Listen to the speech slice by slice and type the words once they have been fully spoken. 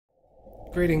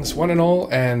Greetings one and all,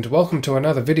 and welcome to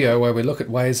another video where we look at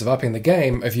ways of upping the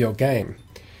game of your game.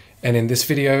 And in this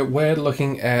video we're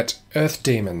looking at Earth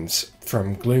Demons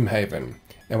from Gloomhaven.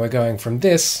 And we're going from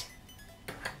this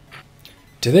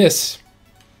to this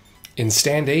in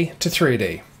standee to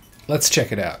 3D. Let's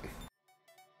check it out.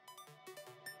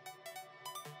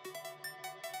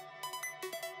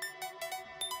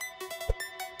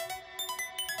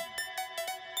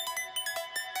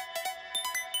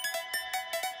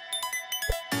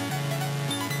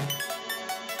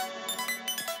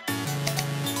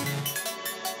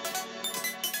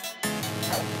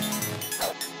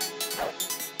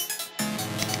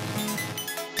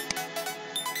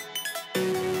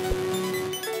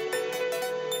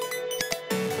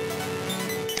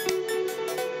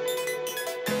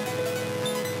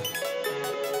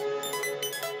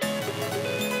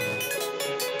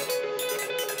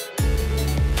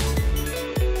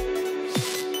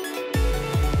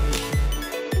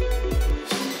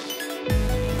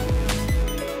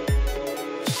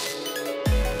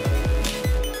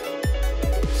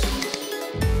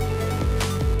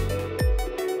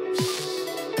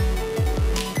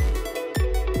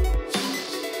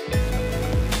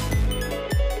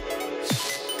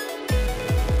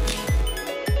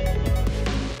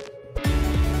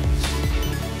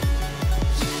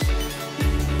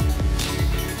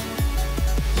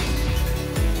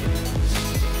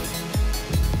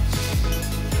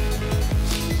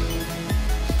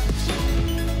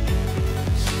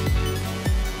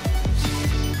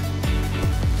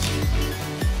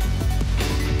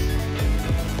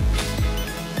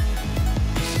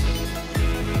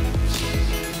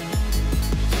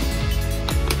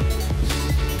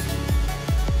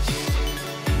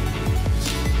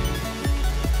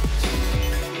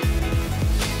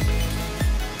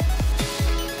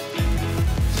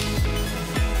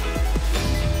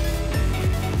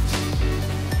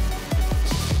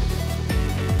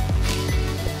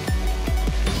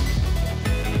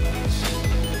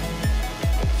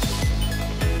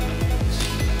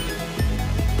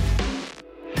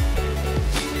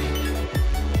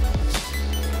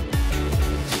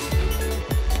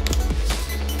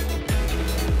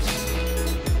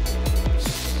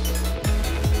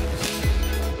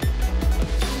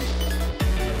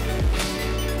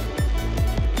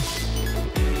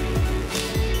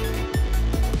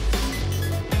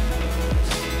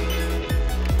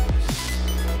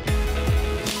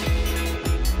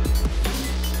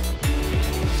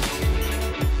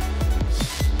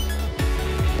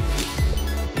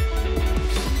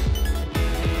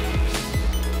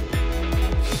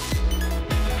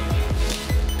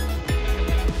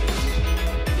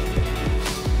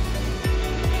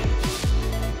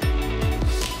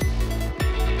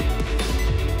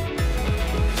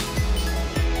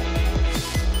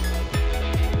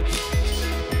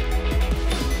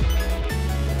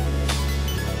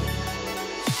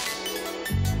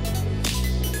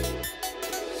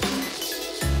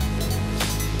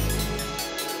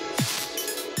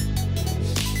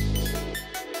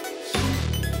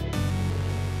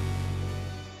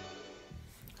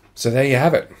 So there you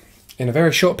have it. In a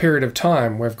very short period of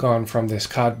time, we've gone from this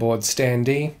cardboard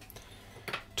standee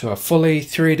to a fully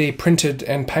 3D printed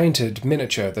and painted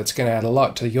miniature that's going to add a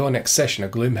lot to your next session of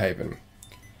Gloomhaven.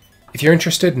 If you're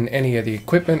interested in any of the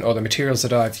equipment or the materials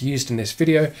that I've used in this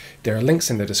video, there are links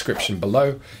in the description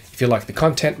below. If you like the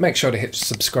content, make sure to hit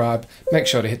subscribe, make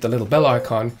sure to hit the little bell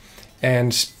icon,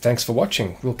 and thanks for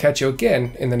watching. We'll catch you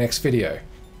again in the next video.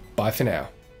 Bye for now.